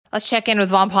Let's check in with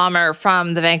Vaughn Palmer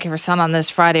from the Vancouver Sun on this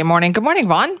Friday morning. Good morning,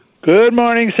 Vaughn. Good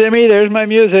morning, Simi. There's my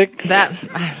music.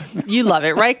 You love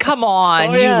it, right? Come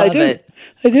on, you love it.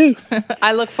 I do.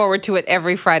 I look forward to it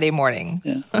every Friday morning.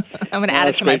 Yeah. I'm going to add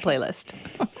it to my playlist.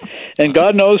 And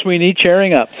God knows we need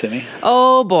cheering up, Simi.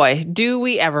 Oh boy, do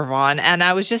we ever, Vaughn. And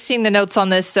I was just seeing the notes on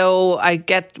this, so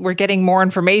we're getting more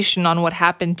information on what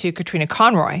happened to Katrina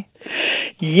Conroy.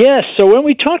 Yes, so when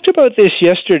we talked about this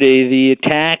yesterday, the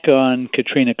attack on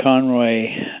Katrina Conroy,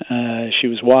 she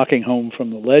was walking home from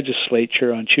the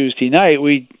legislature on Tuesday night,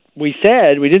 we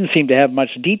said we didn't seem to have much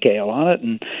detail on it,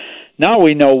 and now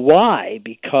we know why,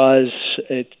 because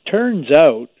it turns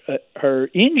out her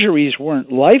injuries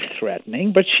weren't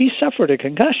life-threatening, but she suffered a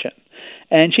concussion,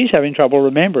 and she's having trouble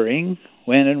remembering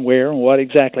when and where and what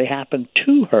exactly happened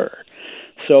to her.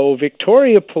 So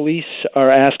Victoria Police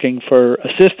are asking for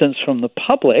assistance from the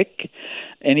public.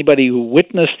 Anybody who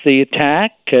witnessed the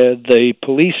attack, the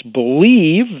police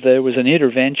believe there was an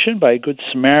intervention by a Good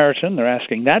Samaritan. They're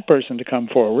asking that person to come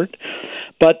forward.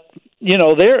 But, you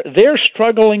know, they're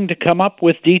struggling to come up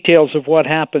with details of what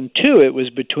happened too. It was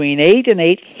between 8 and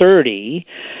 8:30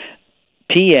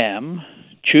 p.m.,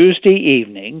 Tuesday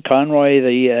evening. Conroy,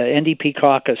 the NDP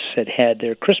caucus, had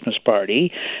their Christmas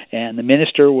party, and the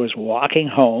minister was walking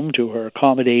home to her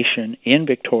accommodation in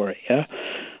Victoria.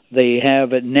 They have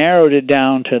narrowed it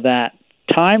down to that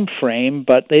time frame,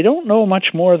 but they don't know much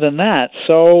more than that.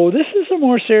 So this is a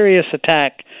more serious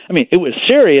attack. I mean, it was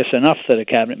serious enough that a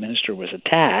cabinet minister was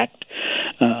attacked.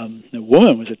 A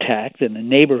woman was attacked in the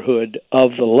neighborhood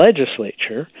of the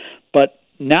legislature, but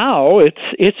now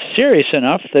it's serious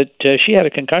enough that she had a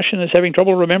concussion and is having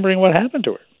trouble remembering what happened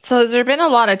to her. So has there been a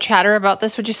lot of chatter about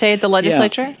this, would you say, at the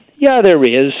legislature? Yeah, there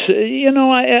is. You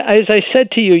know, as I said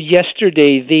to you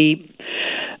yesterday,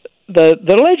 the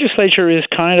legislature is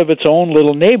kind of its own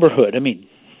little neighborhood. I mean,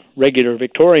 regular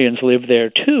Victorians live there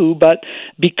too, but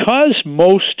because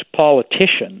most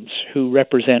politicians who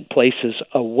represent places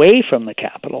away from the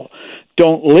capital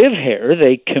don't live here,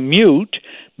 they commute.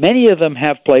 Many of them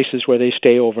have places where they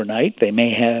stay overnight. They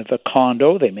may have a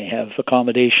condo. They may have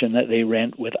accommodation that they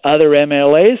rent with other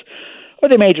MLAs, or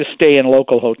they may just stay in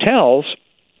local hotels.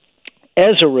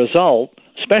 As a result,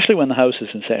 especially when the House is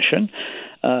in session,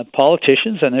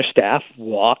 politicians and their staff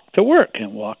walk to work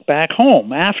and walk back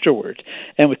home afterward.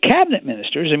 And with cabinet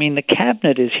ministers, I mean, the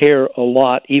cabinet is here a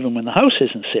lot even when the House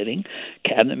isn't sitting.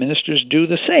 Cabinet ministers do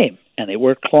the same, and they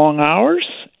work long hours,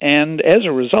 and as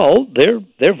a result,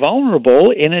 they're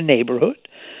vulnerable in a neighborhood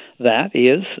that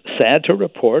is, sad to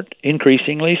report,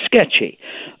 increasingly sketchy.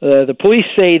 The police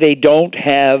say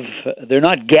they're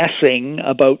not guessing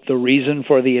about the reason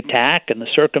for the attack, and the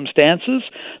circumstances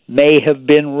may have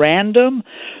been random.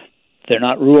 They're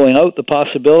not ruling out the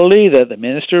possibility that the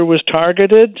minister was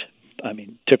targeted. I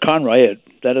mean, to Conroy,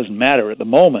 that doesn't matter at the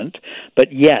moment.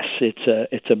 But yes,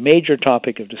 it's a major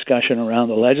topic of discussion around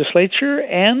the legislature,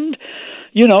 and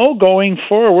you know, going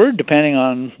forward, depending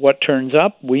on what turns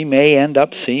up, we may end up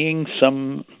seeing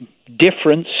some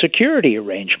different security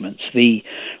arrangements. The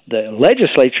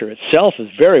legislature itself is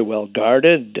very well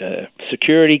guarded,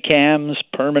 security cams,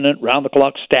 permanent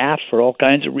round-the-clock staff for all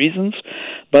kinds of reasons.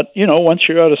 But, you know, once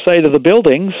you're out of sight of the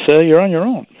buildings, you're on your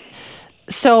own.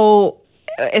 So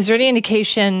is there any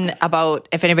indication about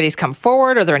if anybody's come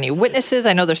forward? Are there any witnesses?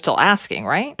 I know they're still asking,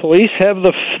 right? Police have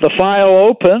the file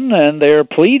open, and they're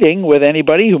pleading with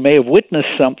anybody who may have witnessed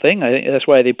something. I think that's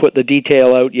why they put the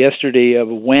detail out yesterday of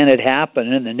when it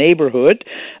happened in the neighborhood.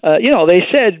 You know, they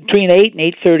said between 8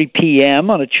 and 8:30 p.m.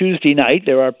 on a Tuesday night,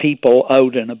 there are people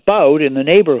out and about in the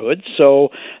neighborhood, so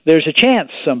there's a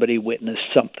chance somebody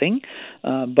witnessed something.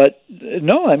 But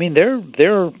no, I mean, they're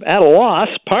at a loss,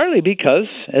 partly because,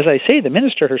 as I say, the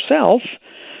minister herself,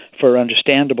 for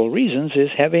understandable reasons, is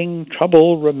having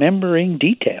trouble remembering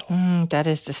detail. That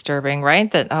is disturbing,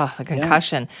 right? The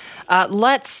concussion. Yeah.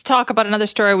 Let's talk about another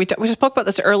story. We spoke about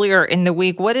this earlier in the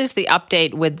week. What is the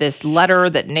update with this letter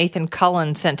that Nathan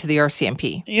Cullen sent to the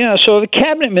RCMP? Yeah, so the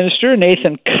cabinet minister,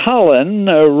 Nathan Cullen,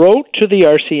 wrote to the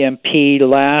RCMP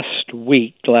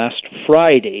last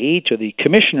Friday, to the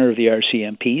commissioner of the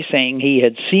RCMP, saying he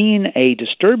had seen a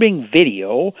disturbing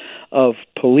video of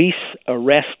police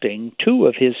arresting two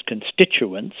of his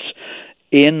constituents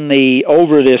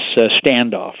over this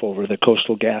standoff over the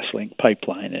Coastal GasLink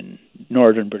pipeline in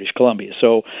northern British Columbia.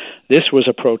 So this was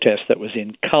a protest that was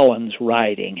in Cullen's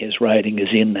riding. His riding is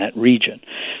in that region.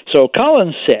 So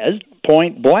Cullen says,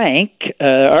 point blank,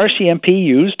 RCMP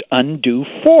used undue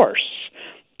force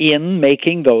in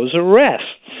making those arrests.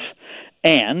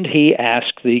 And he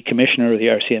asked the commissioner of the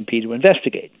RCMP to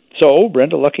investigate. So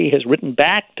Brenda Lucki has written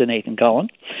back to Nathan Cullen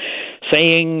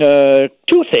saying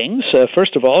two things.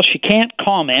 First of all, she can't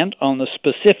comment on the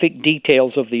specific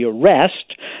details of the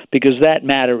arrest because that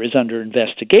matter is under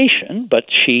investigation, but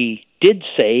she did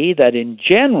say that in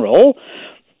general,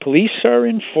 police are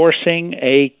enforcing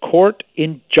a court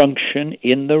injunction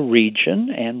in the region,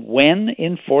 and when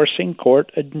enforcing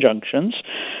court injunctions,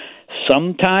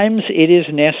 sometimes it is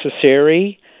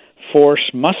necessary.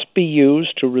 Force must be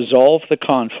used to resolve the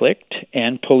conflict,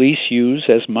 and police use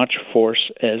as much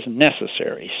force as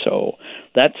necessary. So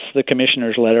that's the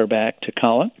commissioner's letter back to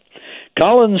Cullen.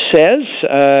 Cullen says,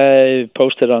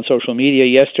 posted on social media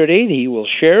yesterday, he will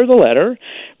share the letter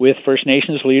with First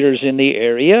Nations leaders in the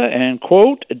area and,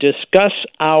 quote, discuss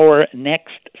our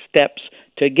next steps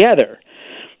together.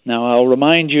 Now, I'll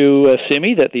remind you,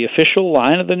 Simi, that the official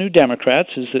line of the New Democrats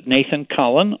is that Nathan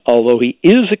Cullen, although he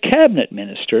is a cabinet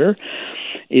minister,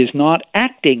 is not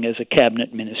acting as a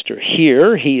cabinet minister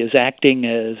here. He is acting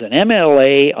as an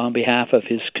MLA on behalf of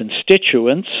his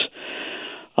constituents.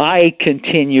 I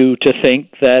continue to think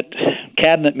that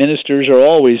cabinet ministers are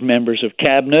always members of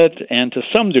cabinet, and to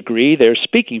some degree they're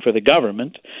speaking for the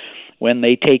government when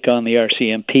they take on the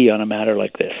RCMP on a matter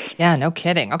like this. Yeah, no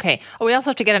kidding. Okay. Oh, we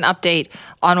also have to get an update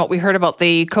on what we heard about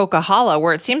the Coquihalla,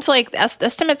 where it seems like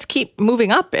estimates keep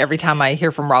moving up every time I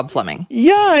hear from Rob Fleming.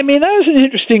 Yeah, I mean, that was an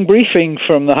interesting briefing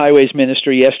from the Highways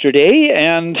Minister yesterday,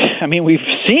 and, I mean, we've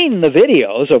seen the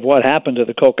videos of what happened to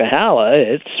the Coquihalla.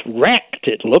 It's wrecked,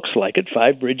 it looks like it,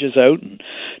 5 bridges out and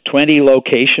 20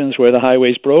 locations where the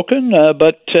highway's broken,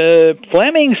 but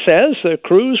Fleming says the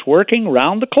crews working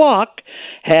round the clock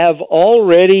have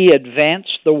already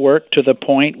advanced the work to the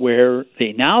point where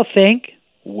they now think,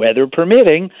 weather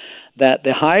permitting, that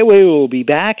the highway will be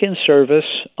back in service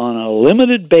on a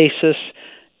limited basis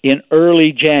in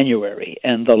early January,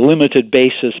 and the limited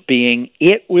basis being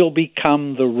it will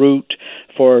become the route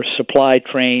for supply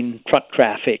train truck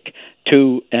traffic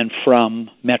to and from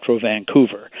Metro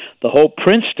Vancouver. The Hope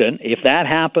Princeton, if that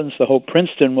happens, the Hope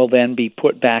Princeton will then be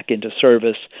put back into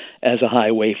service as a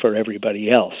highway for everybody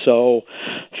else. So,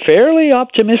 fairly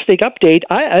optimistic update.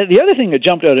 The other thing that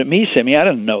jumped out at me, Simi, I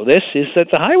didn't know this, is that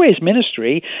the Highways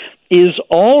Ministry is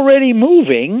already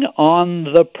moving on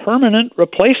the permanent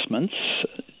replacements,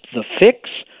 the fix,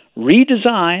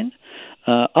 redesign,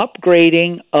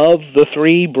 upgrading of the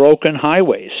 3 broken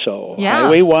highways. So,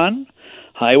 Highway 1,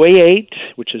 Highway 8,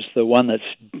 which is the one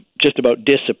that's just about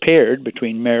disappeared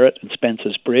between Merritt and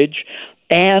Spence's Bridge,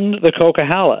 and the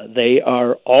Coquihalla. They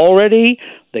are already,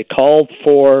 they called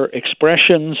for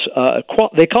expressions,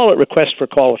 they call it request for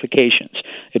qualifications.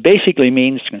 It basically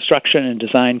means construction and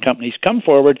design companies come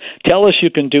forward, tell us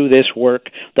you can do this work,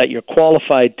 that you're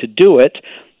qualified to do it.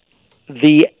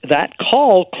 That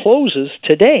call closes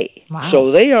today. Wow.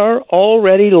 So they are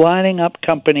already lining up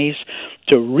companies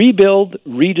to rebuild,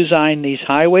 redesign these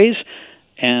highways,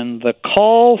 and the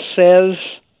call says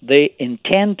they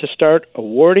intend to start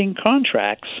awarding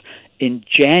contracts in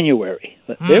January.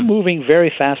 They're moving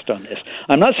very fast on this.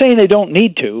 I'm not saying they don't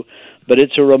need to, but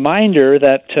it's a reminder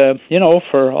that,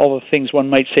 for all the things one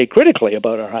might say critically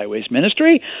about our Highways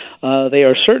Ministry, they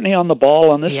are certainly on the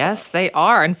ball on this. Yes, they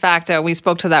are. In fact, we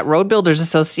spoke to that Road Builders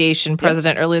Association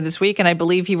president earlier this week, and I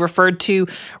believe he referred to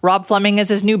Rob Fleming as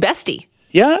his new bestie.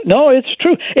 Yeah, no, it's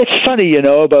true. It's funny,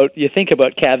 you think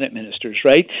about cabinet ministers,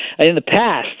 right? In the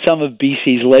past, some of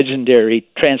BC's legendary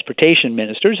transportation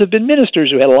ministers have been ministers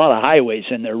who had a lot of highways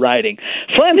in their riding.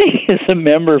 Fleming is a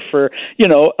member for,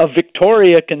 a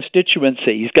Victoria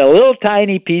constituency. He's got a little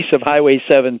tiny piece of Highway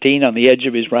 17 on the edge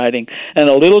of his riding and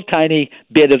a little tiny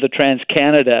bit of the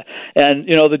Trans-Canada. And,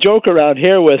 the joke around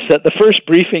here was that the first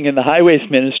briefing in the Highways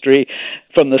Ministry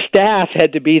from the staff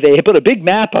had to be, they put a big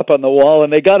map up on the wall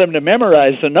and they got him to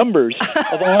memorize the numbers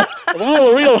of all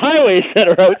the real highways that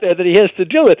are out there that he has to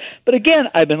deal with. But again,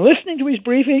 I've been listening to his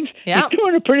briefings. Yeah. He's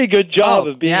doing a pretty good job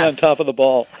of being on top of the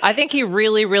ball. I think he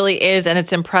really, really is, and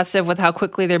it's impressive with how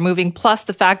quickly they're moving, plus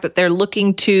the fact that they're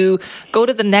looking to go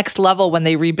to the next level when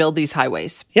they rebuild these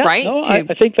highways, right? No, I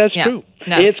think that's true.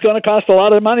 Nuts. It's going to cost a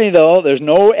lot of money, though. There's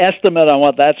no estimate on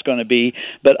what that's going to be,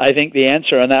 but I think the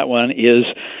answer on that one is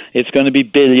it's going to be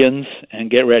billions, and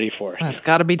get ready for it. It's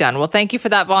got to be done. Well, thank you for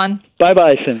that, Vaughn.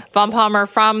 Bye-bye, Sin. Vaughn Palmer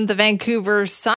from the Vancouver Sun.